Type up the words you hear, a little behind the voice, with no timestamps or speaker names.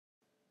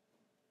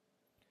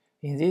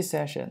In this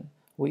session,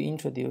 we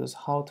introduce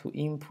how to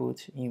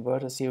input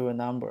inverter serial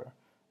number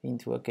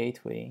into a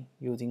gateway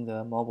using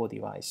the mobile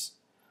device.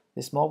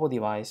 This mobile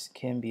device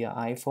can be an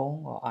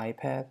iPhone or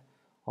iPad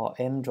or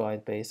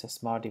Android-based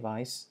smart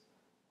device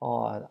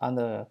or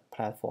other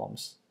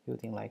platforms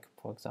using, like,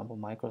 for example,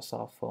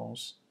 Microsoft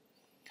phones.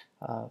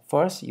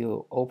 First,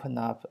 you open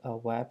up a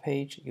web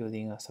page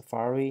using a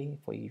Safari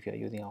for if you're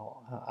using an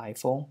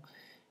iPhone,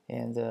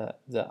 and the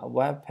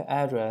web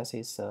address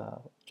is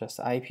just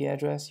IP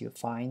address you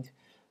find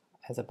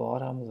at the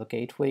bottom of the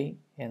gateway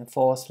and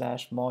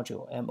 /module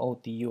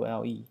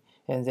module,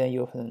 and then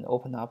you can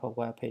open up a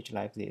web page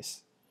like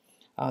this.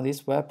 On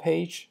this web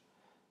page,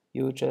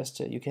 you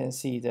can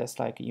see there's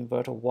like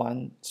inverter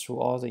 1 through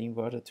all the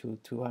inverter to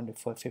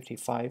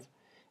 255,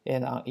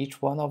 and on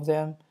each one of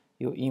them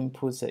you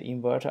input the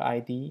inverter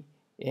ID,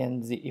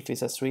 and if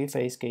it's a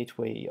three-phase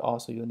gateway,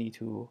 also you need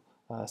to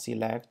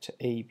select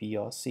A, B,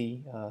 or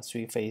C,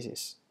 three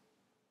phases.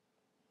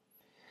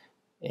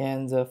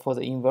 And for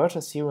the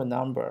inverter serial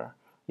number,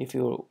 if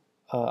you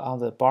on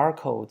the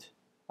barcode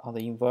on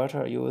the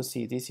inverter, you will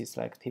see this is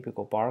like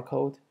typical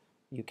barcode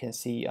you can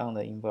see on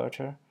the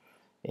inverter,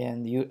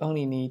 and you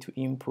only need to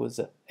input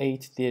the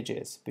 8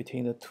 digits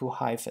between the two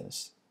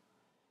hyphens,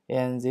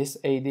 and this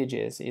 8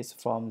 digits is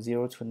from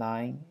 0 to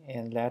 9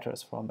 and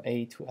letters from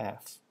A to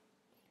F.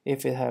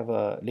 If you have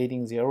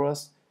leading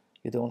zeros,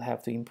 you don't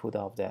have to input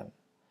all of them.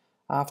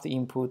 After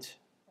input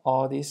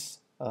all these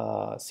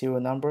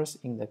serial numbers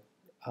in the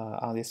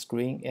on this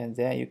screen, and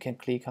then you can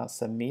click on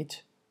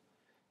submit.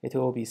 It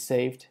will be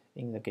saved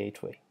in the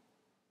gateway.